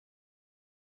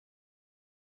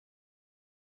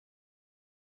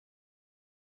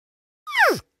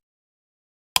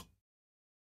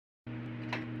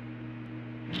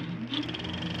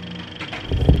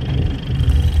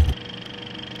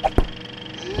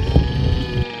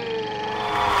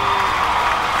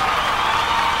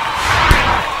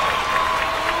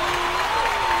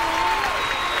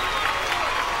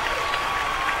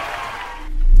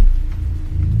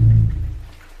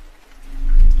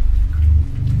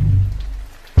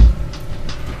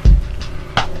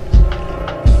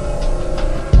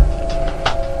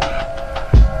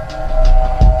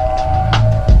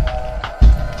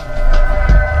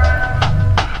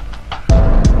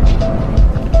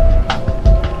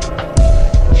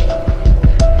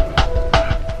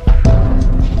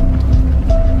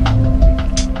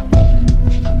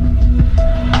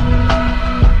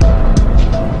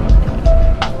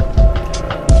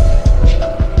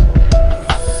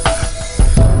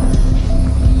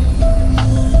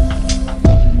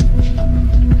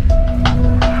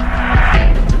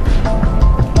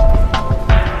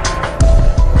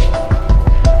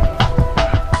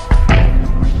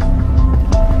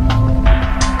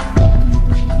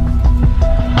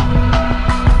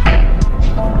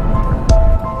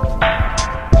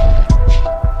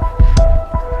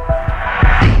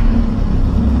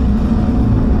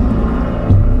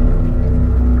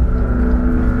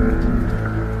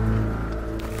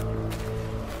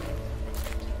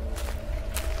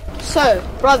So,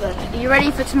 brother, are you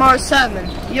ready for tomorrow's sermon?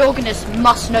 The organist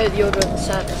must know the order of the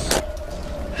service.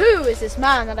 Who is this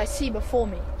man that I see before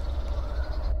me?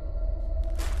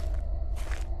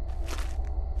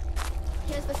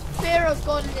 He has the fear of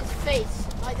God in his face,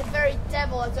 like the very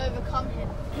devil has overcome him.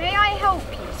 May I help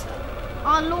you, sir?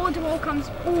 Our Lord welcomes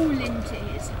all into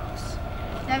his house.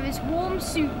 There is warm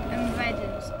soup and bread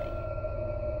inside.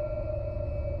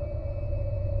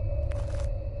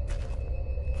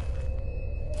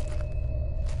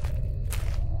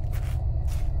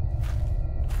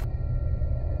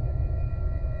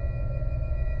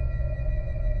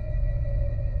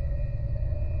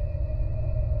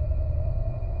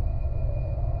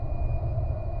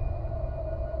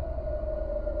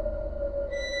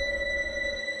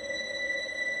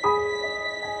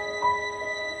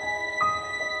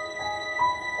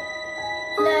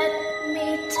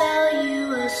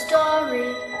 Story,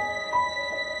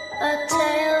 a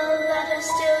tale that is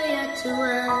still yet to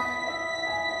end,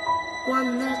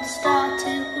 one that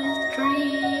started with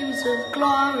dreams of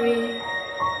glory,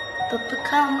 but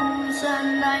becomes a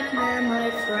nightmare, my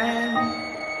friend.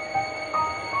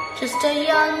 Just a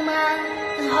young man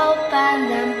with hope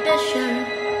and ambition,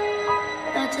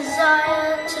 a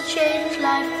desire to change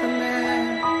life for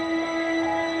man.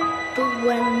 But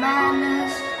when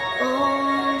manners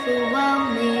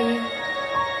overwhelmed me,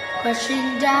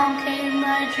 crashing down came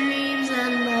my dreams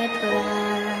and my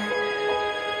plans.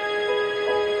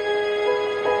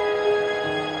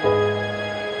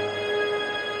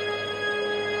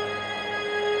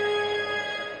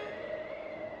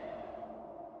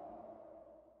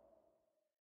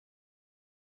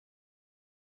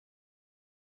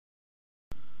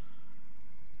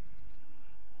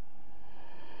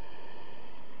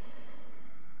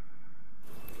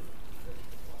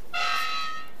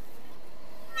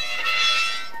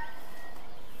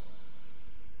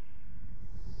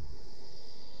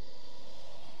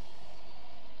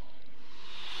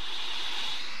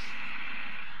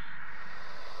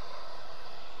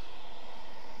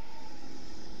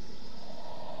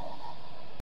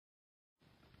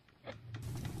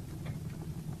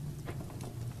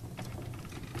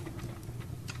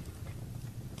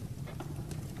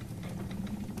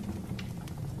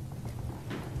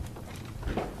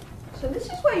 So this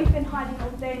is where you've been hiding all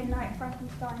day and night,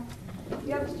 Frankenstein.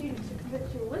 The other students are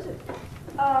convinced you're a wizard.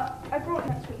 I brought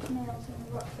next week's meals in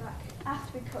the rucksack. Has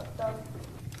to be cooked though.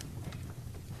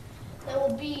 There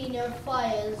will be no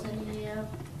fires in here.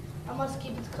 I must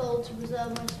keep it cold to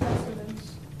preserve my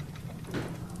specimens.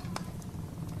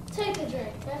 Take a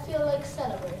drink. I feel like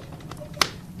celebrating.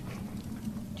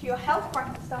 To your health,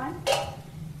 Frankenstein.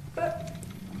 But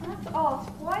I have to ask,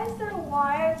 why is there a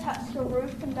wire attached to a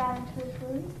roof and down into this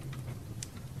room?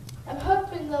 I'm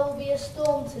hoping there will be a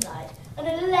storm tonight, an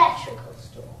electrical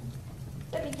storm.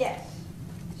 Let me guess.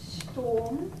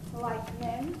 Storm,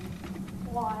 lightning,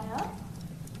 wire,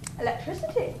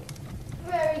 electricity.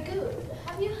 Very good.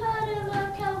 Have you heard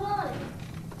of Calvani?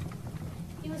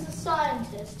 He was a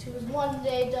scientist who was one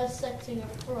day dissecting a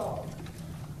frog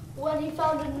when he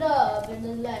found a nerve in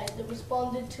the leg that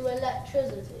responded to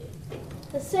electricity.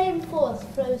 The same force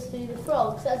flows through the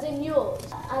frogs as in yours,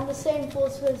 and the same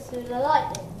force flows through the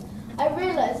lightning. I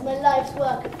realized my life's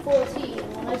work at 14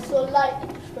 when I saw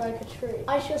lightning strike a tree.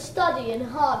 I shall study and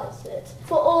harness it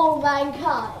for all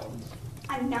mankind.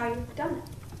 And now you've done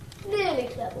it. Nearly,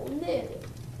 Clevel, nearly.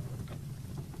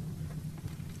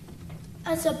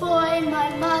 As a boy, my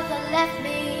mother left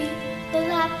me for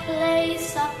that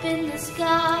place up in the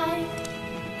sky.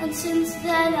 And since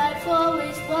then I've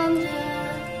always wondered,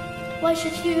 why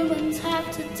should humans have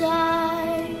to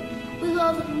die? With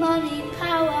all the money,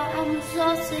 power and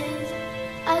resources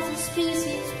as a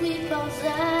species we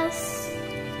possess,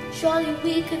 surely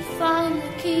we could find the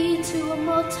key to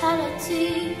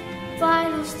immortality,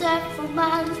 final step for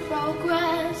man's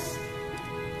progress.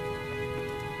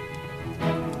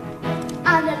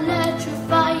 An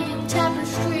electrifying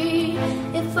tapestry,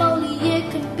 if only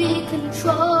it could be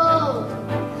controlled.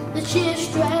 The sheer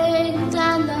strength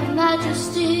and the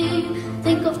majesty,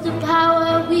 think of the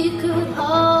power we could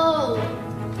hold.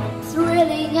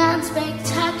 Thrilling and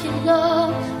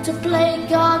spectacular, to play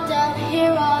God down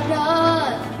here on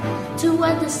earth, to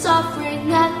end the suffering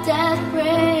that death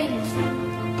brings,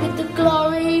 with the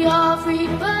glory of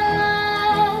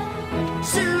rebirth.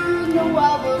 Soon the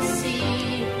world will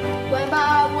see, where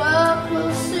my work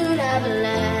will soon have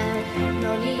led.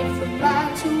 No need for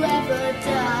man to ever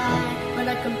die, when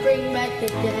I can bring back the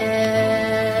dead.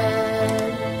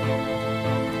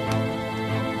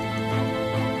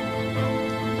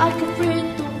 I could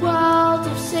rid the world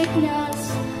of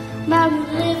sickness, man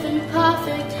would live in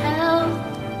perfect health.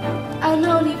 and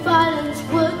only violence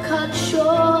would cut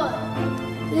short.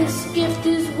 This gift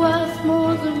is worth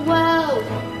more than wealth.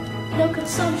 No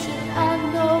consumption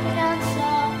and no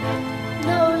cancer,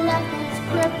 no lepers,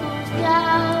 cripples,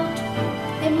 gout.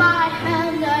 In my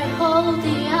hand I hold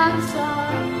the answer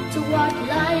to what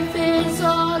life is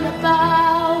all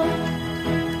about.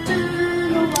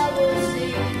 Soon I will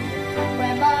see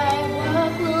where my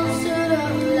work will soon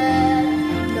have led.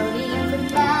 No need for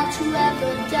man to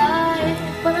ever die,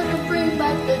 but I can bring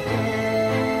back the dead.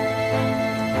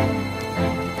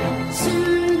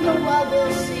 Soon I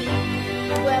will see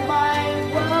where my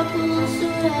work will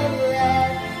soon have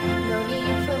led. No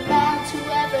need for man to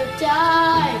ever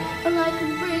die, but I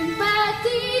can bring back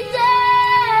the dead.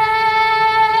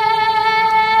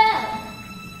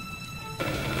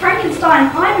 Frankenstein,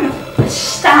 I'm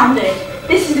astounded.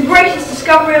 This is the greatest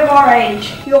discovery of our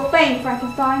age. Your fame,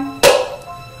 Frankenstein.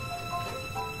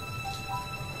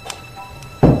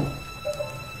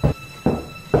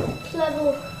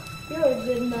 Clever, you're a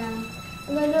good man,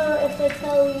 and I know if I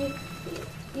tell you,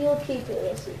 you'll keep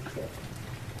it a secret.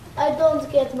 I don't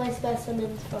get my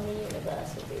specimens from the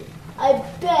university. I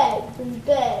begged and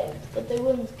begged, but they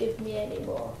wouldn't give me any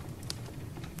more.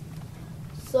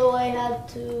 So I had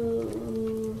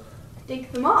to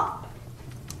Dig them up.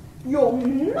 You're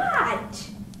mad.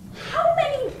 How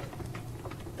many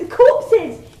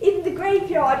corpses in the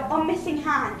graveyard are missing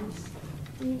hands?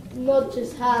 not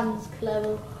just hands,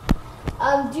 Clever.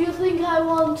 And do you think I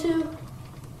want to?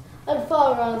 I'd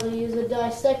far rather use a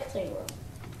dissecting room.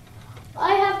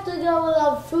 I have to go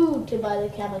without food to buy the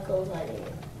chemicals I need.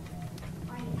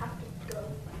 I have to go.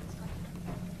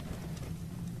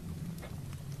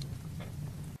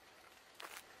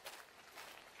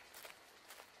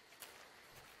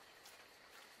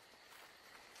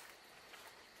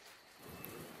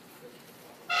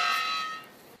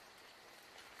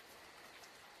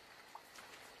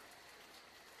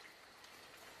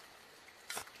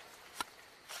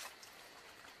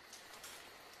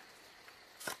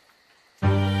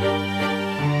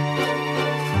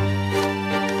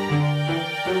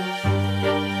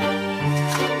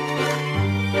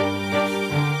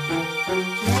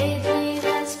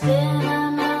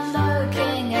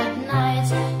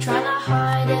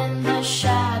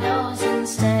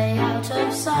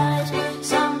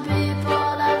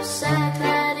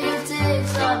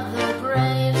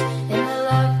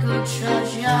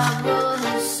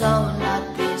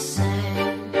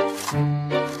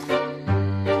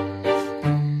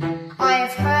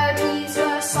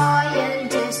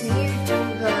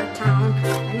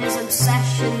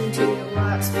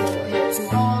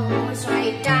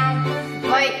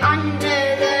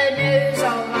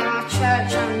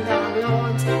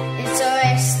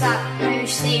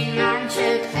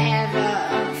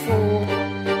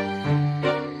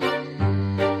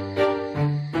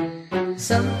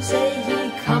 Some say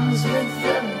he comes with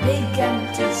a big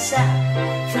empty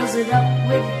sack, fills it up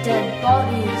with dead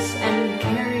bodies and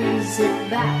carries it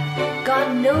back.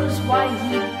 God knows why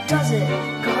he does it,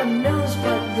 God knows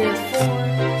what they're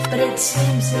for, but it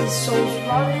seems his soul's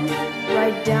rotten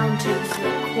right down to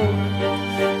the core.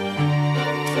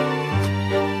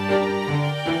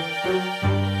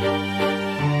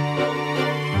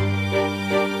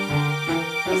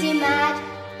 Is he mad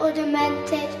or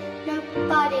demented?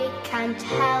 Nobody can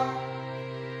tell.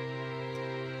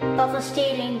 But for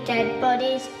stealing dead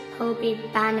bodies, he'll be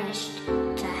banished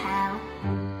to hell.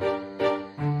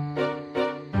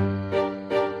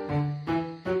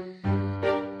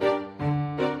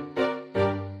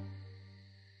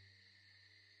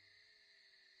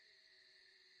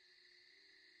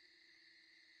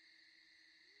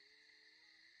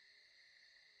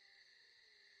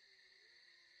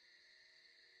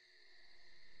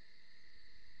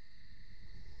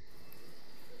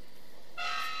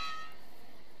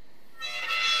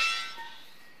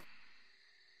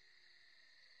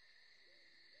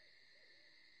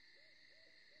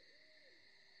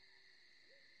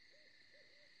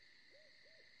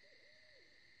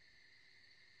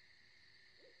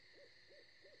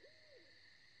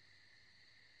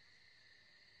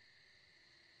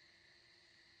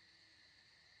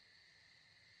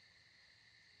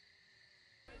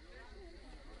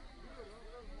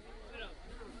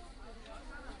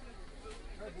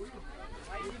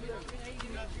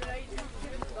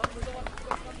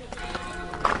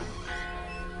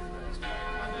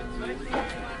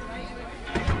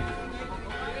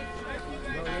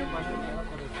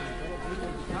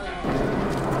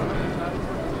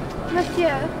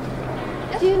 Monsieur,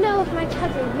 do you know of my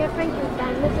cousin here,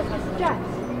 Frankenstein, lives at this address?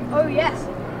 Oh yes.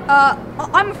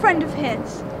 I'm a friend of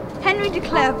his, Henry de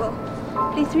Clairvaux.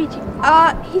 Pleased to meet you.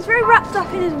 He's very wrapped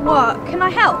up in his work. Can I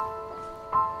help?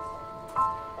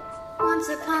 Once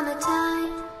upon a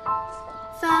time,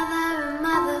 Father and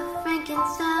Mother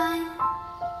Frankenstein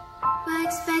were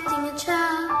expecting a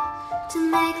child to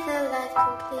make their life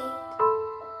complete.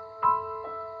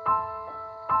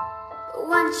 But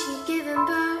once she'd given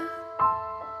birth,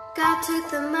 God took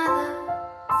the mother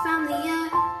from the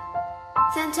earth,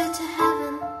 sent her to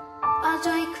heaven, all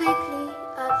joy quickly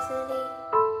obsolete.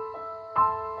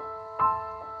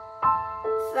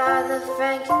 Father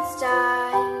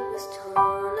Frankenstein was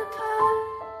torn apart,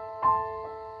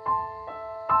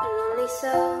 a lonely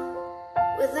soul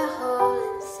with a hole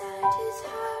inside his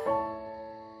heart.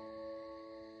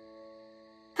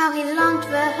 How he longed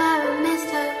for her and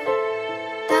missed her,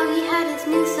 though he had his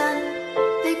new son,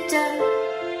 Victor,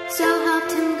 so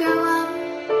helped him grow up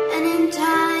and in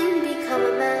time become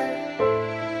a man.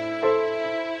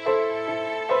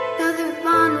 Though their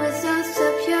bond was oh so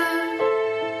pure,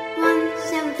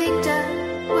 once young Victor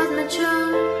was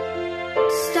mature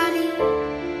to study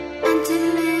and to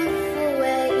live for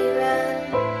where he ran.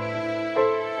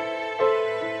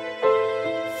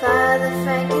 Father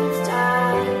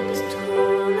Frankenstein was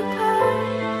torn apart,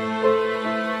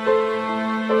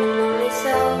 a lonely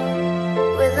soul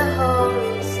with a hole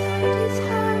inside his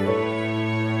heart.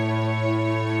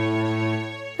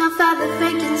 Now Father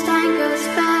Frankenstein grows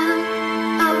fell,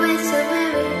 always so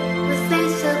weary, with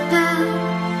face so pale.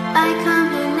 I come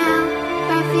here now,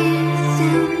 for I fear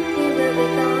soon he will be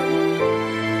gone.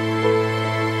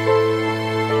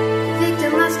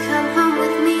 Victor must come home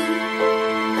with me,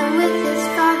 and with his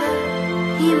father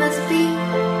he must be.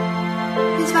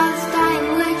 His father's dying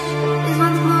wish is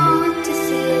once more to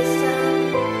see his son.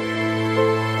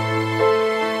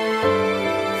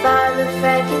 Father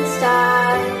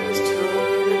Frankenstein was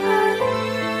torn apart,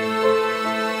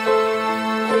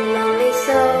 a lonely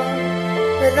soul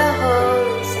with a hole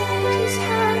inside his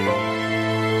heart.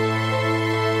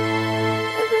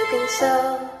 A broken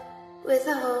soul with a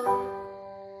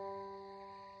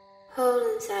hole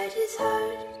inside his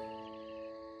heart.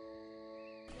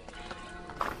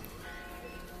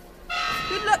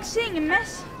 Good luck seeing him,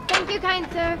 miss. Thank you, kind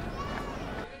sir.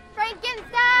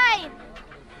 Frankenstein!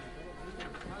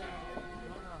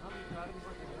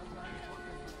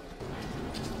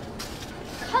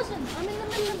 Cousin, I'm in the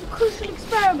middle of a crucial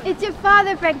experiment. It's your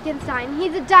father, Frankenstein.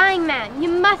 He's a dying man. You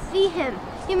must see him.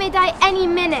 You may die any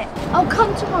minute. I'll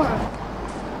come tomorrow.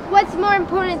 What's more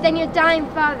important than your dying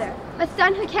father? A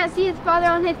son who can't see his father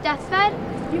on his deathbed?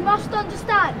 You must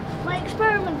understand, my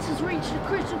experiment has reached a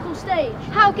critical stage.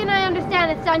 How can I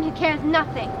understand a son who cares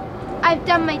nothing? I've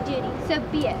done my duty, so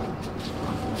be it.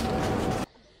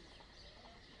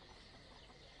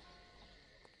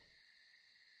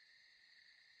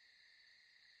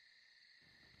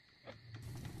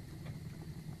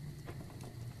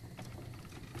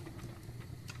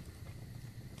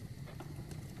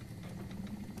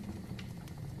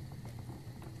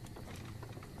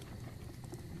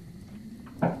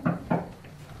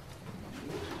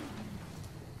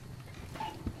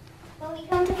 Will you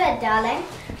come to bed, darling?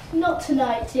 Not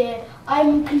tonight, dear.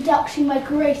 I'm conducting my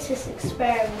greatest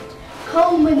experiment,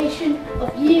 culmination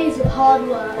of years of hard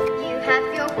work. You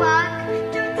have your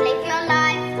work, don't live your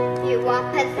life. You are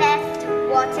possessed,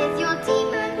 what is your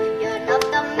demon? You're not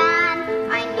the man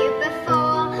I knew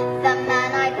before, the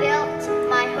man I built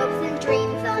my hopes and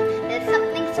dreams on. There's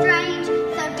something strange,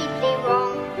 so deeply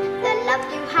wrong. The love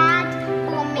you had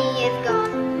for me is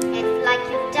gone. It's like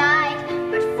you died,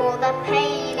 but for the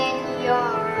pain in your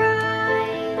eyes.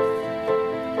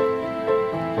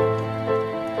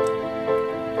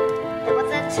 There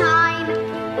was a time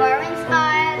you were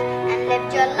inspired and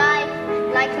lived your life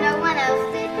like no one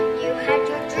else did. You had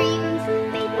your dreams,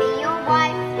 made me your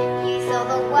wife. You saw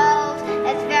the world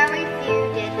as very few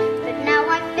did. But now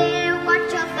I fear what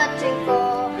you're searching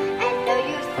for, and know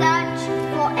you search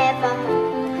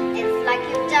forevermore. It's like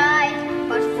you died,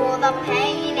 but for the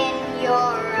pain in your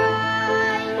eyes.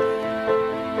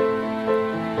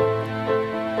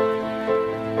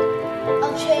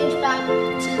 I'll change back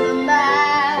to the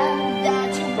man that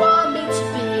you want me to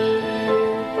be,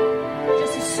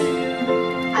 just as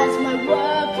soon as my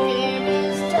work here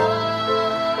is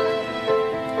done.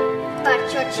 But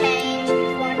your change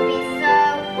won't be so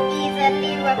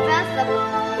easily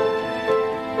reversible,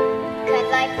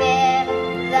 'cause I fear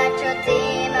that your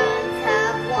demons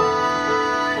have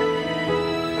won.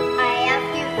 I ask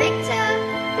you, Victor,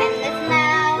 and this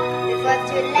now, before it's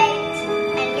too late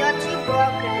and you're too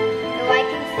broken. Though I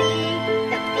can see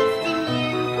the beast in you,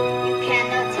 you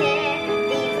cannot hear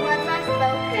these words I've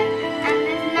spoken. And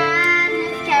this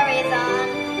madness carries on,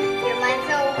 your mind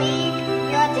so weak,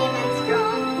 your demons strong.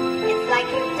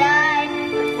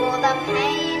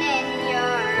 pain in your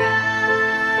eyes.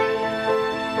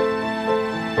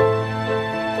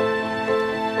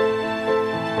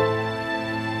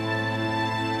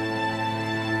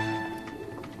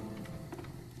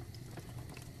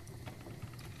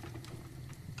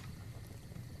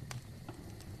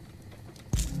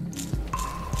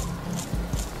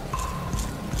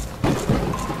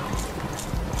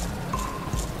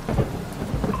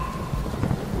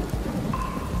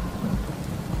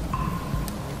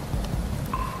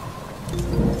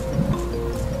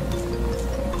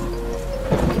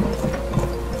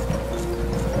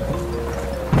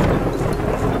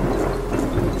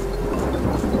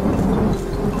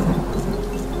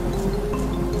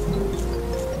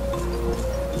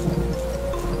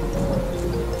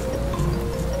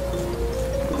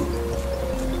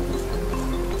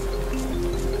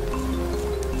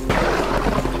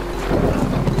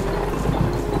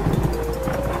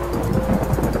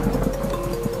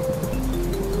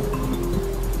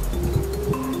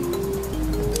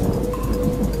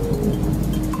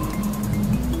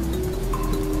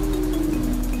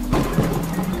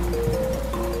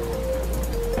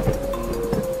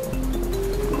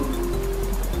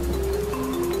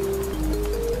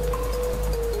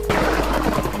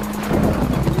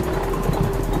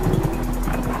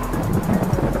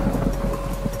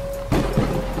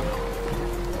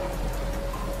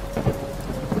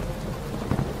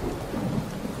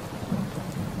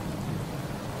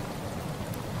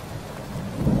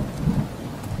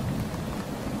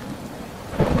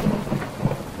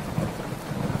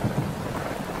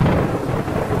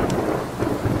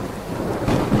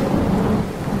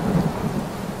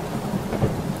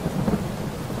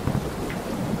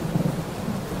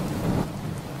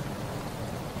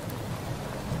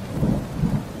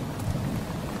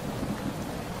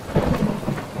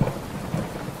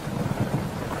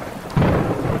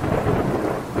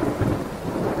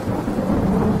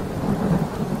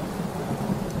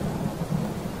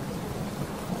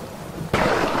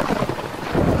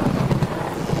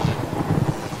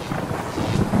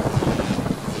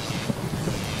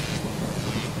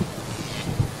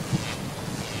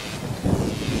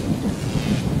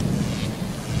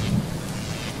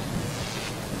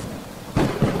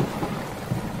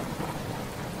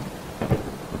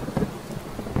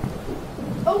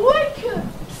 Awaken!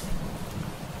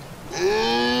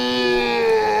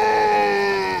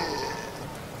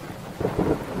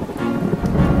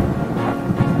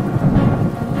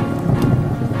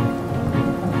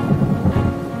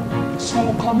 It's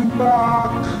all coming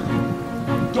back.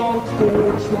 Dark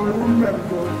thoughts I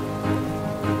remember.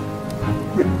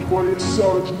 Whipped by a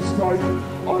surgeon's knife,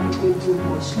 I'm torn from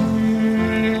my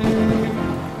sleep.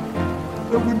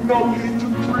 There were no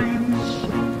hidden dreams,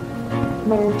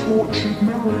 no tortured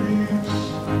memories.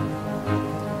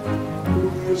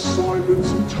 Only a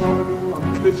silence internal and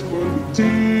blissfully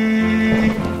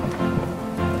deep.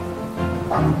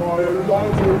 Am I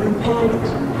alive or in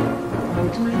purgatory? Am I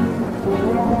dreaming or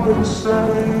am I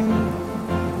insane?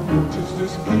 What is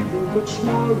this evil that's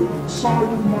swirling inside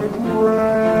of my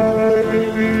brain?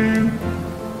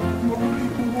 No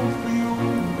people will feel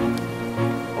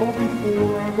I'll be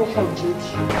forever hunted.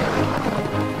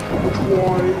 But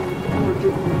why? A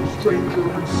different stranger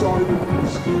inside of my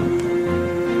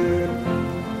skin.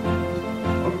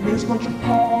 A mismatch of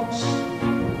parts,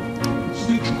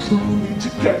 stitched truly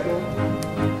together.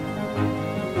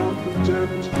 And I'm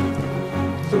condemned,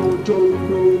 though I don't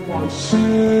know my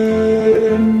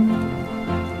sin.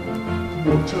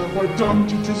 What have I done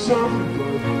to deserve it,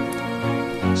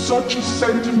 though? Such a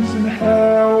sentence in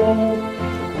hell.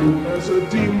 Born as a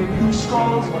demon who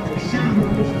scars like a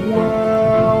human as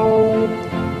well.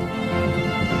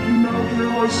 Now here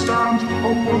I stand, a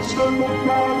monster not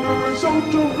man, the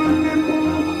result of an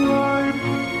immoral crime.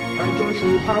 And I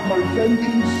shall have my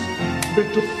vengeance,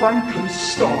 Victor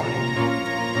Frankenstein.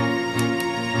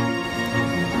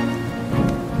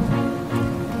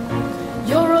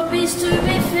 You're a beast to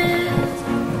be feared.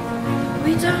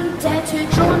 We don't dare to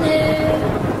draw near.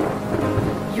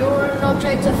 You're an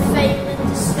object of fame and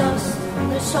disgust,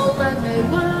 no soul and no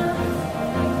worth.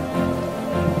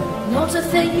 Not a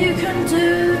thing you can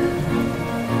do,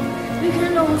 we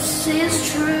can all see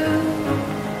is true.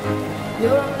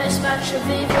 You're a mismatch of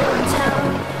evil and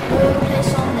terror, no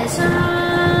place on this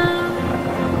earth.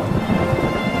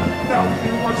 Now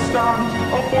here I stand,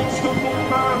 a monster not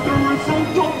man, the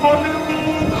result of an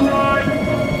immoral crime. And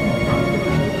I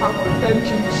shall have the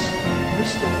vengeance,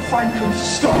 Mr.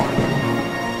 Frankenstein.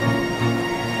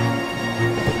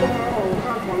 I'll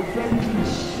have my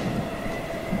vengeance,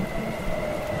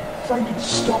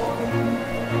 Frankenstein.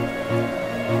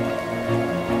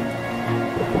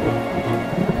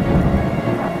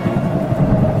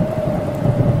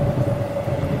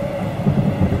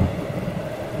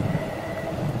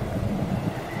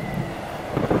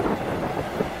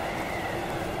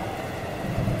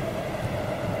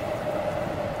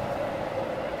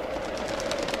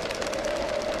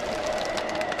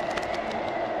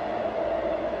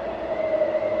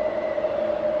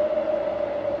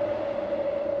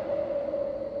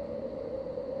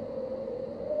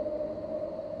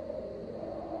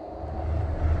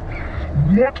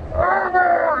 What am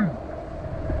I?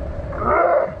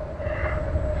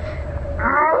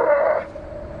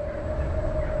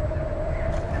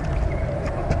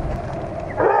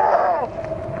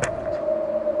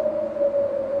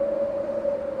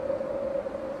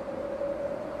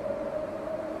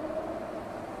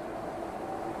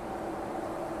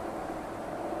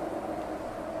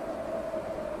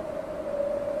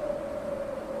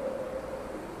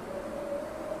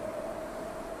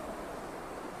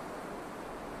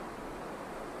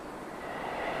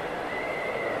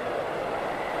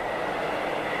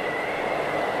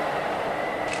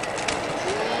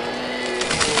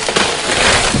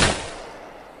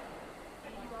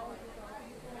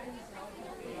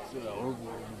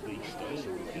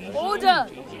 Order!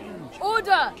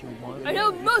 Order! I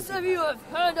know most of you have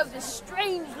heard of this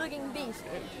strange-looking beast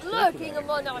lurking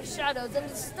among our shadows and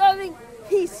disturbing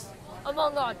peace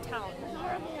among our town.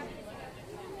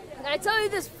 And I tell you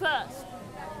this first.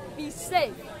 Be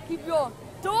safe. Keep your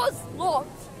doors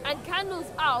locked and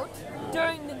candles out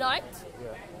during the night.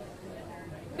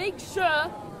 Make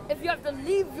sure if you have to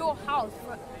leave your house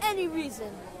for any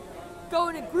reason, go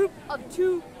in a group of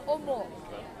 2 or more.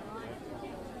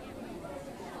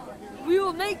 We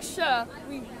will make sure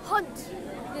we hunt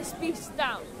this beast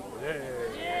down.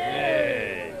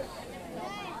 Yeah.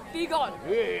 Be gone.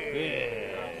 Yeah.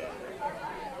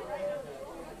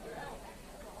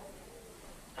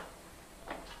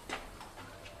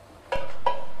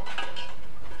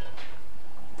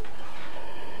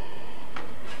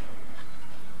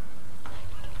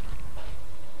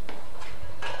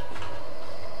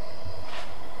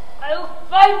 I will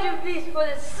find you beast for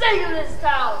the sake of this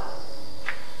town.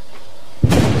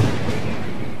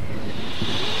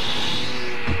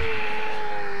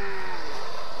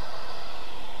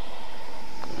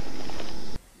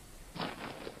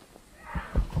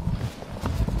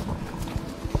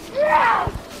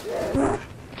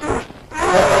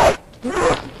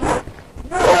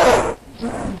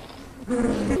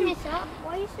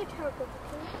 Why are you so terrible?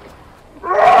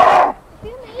 Who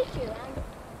made you, and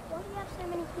why do you have so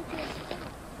many creatures?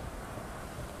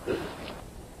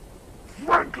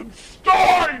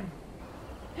 Frankenstein!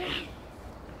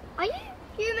 Are you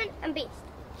human and beast?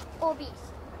 Or beast?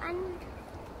 And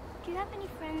do you have any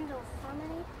friends or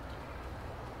family?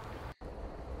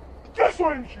 Yes, I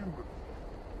am human.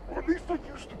 Or at least I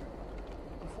used to be.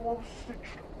 Before I was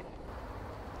stitched up.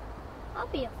 I'll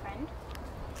be your friend.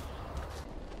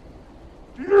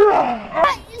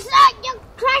 Yeah! It's like you're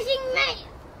crushing me!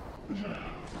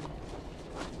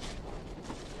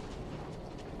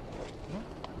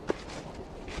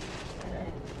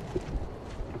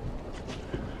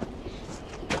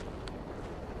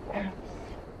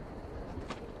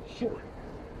 Sorry.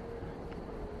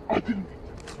 I didn't mean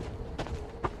to.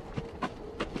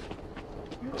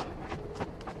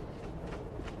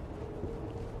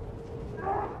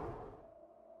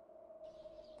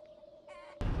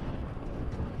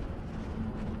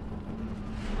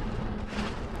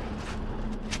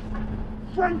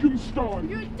 Frankenstein!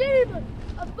 You're a demon!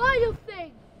 A vile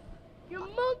thing! You're a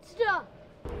monster!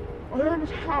 I am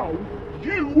as how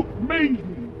you made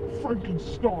me,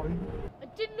 Frankenstein. I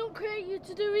did not create you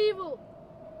to do evil!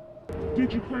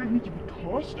 Did you create me to be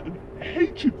cursed and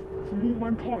hated from all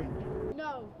mankind?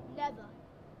 No, never.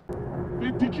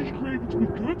 Did you create me to be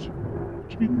good?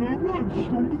 To be nobler and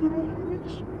stronger than all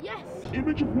humans? Yes!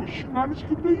 Image of what humanity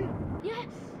could be? Yes!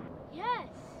 Yes!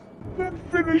 Then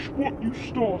finish what you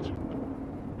started.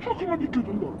 How can I be good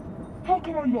alone? How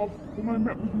can I love when I'm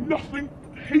met with nothing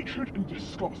but hatred and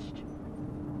disgust?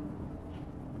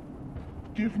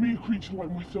 Give me a creature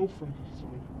like myself,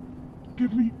 Frankenstein.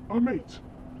 Give me a mate,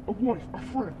 a wife, a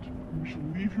friend, and we shall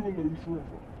leave you alone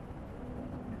forever.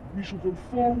 We shall go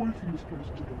far away from this place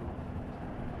together.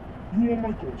 You are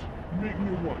my god. Make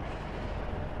me a wife.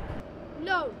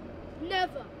 No,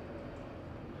 never!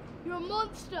 You're a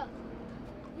monster!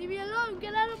 Leave me alone!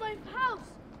 Get out of my house!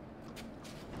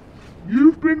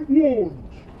 You've been warned.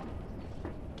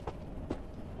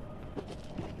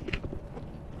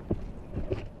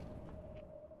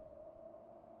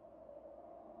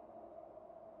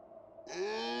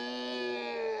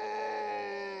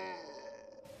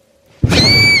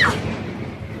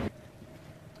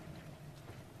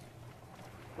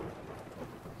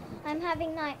 I'm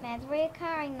having nightmares,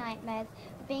 recurring nightmares,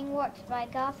 of being watched by a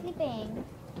ghastly being.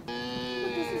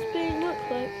 What does this being look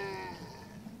like?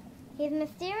 He's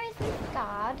mysteriously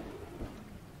scarred.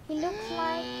 He looks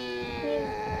like he's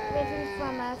risen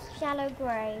from a shallow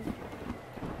grave.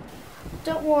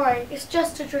 Don't worry, it's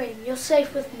just a dream. You're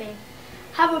safe with me.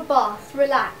 Have a bath,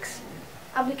 relax,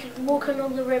 and we can walk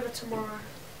along the river tomorrow.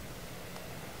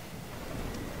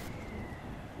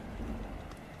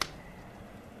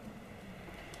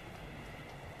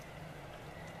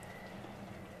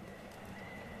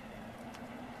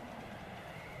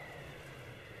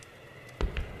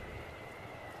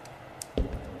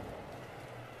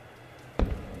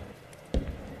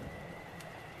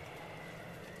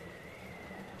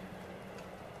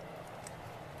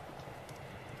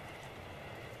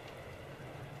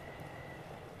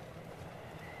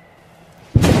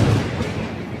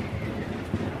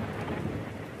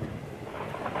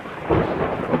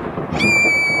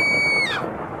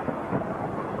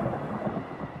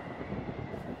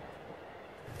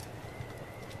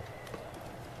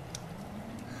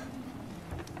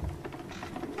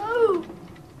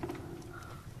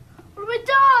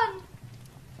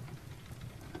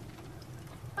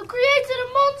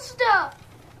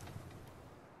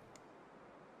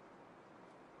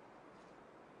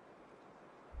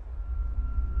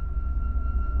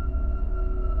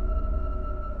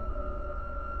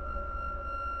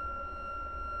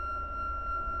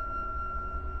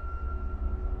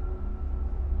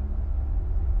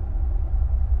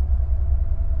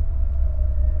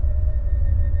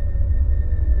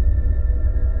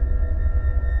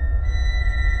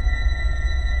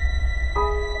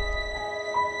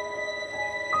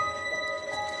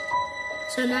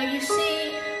 So now you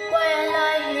see why I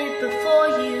lie here before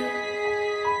you.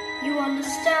 You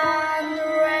understand the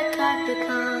wreck I've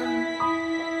become,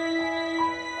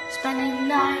 spending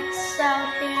nights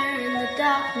out here in the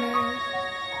darkness,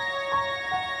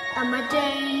 and my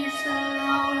days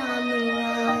alone on the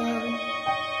run.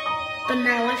 But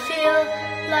now I feel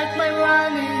like my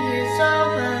running is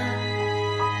over.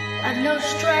 I've no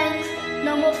strength,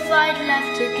 no more fight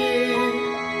left to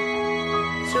give.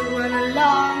 So run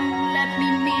along, let me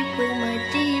meet with my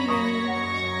demons,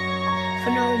 for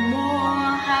no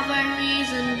more have I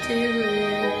reason to live.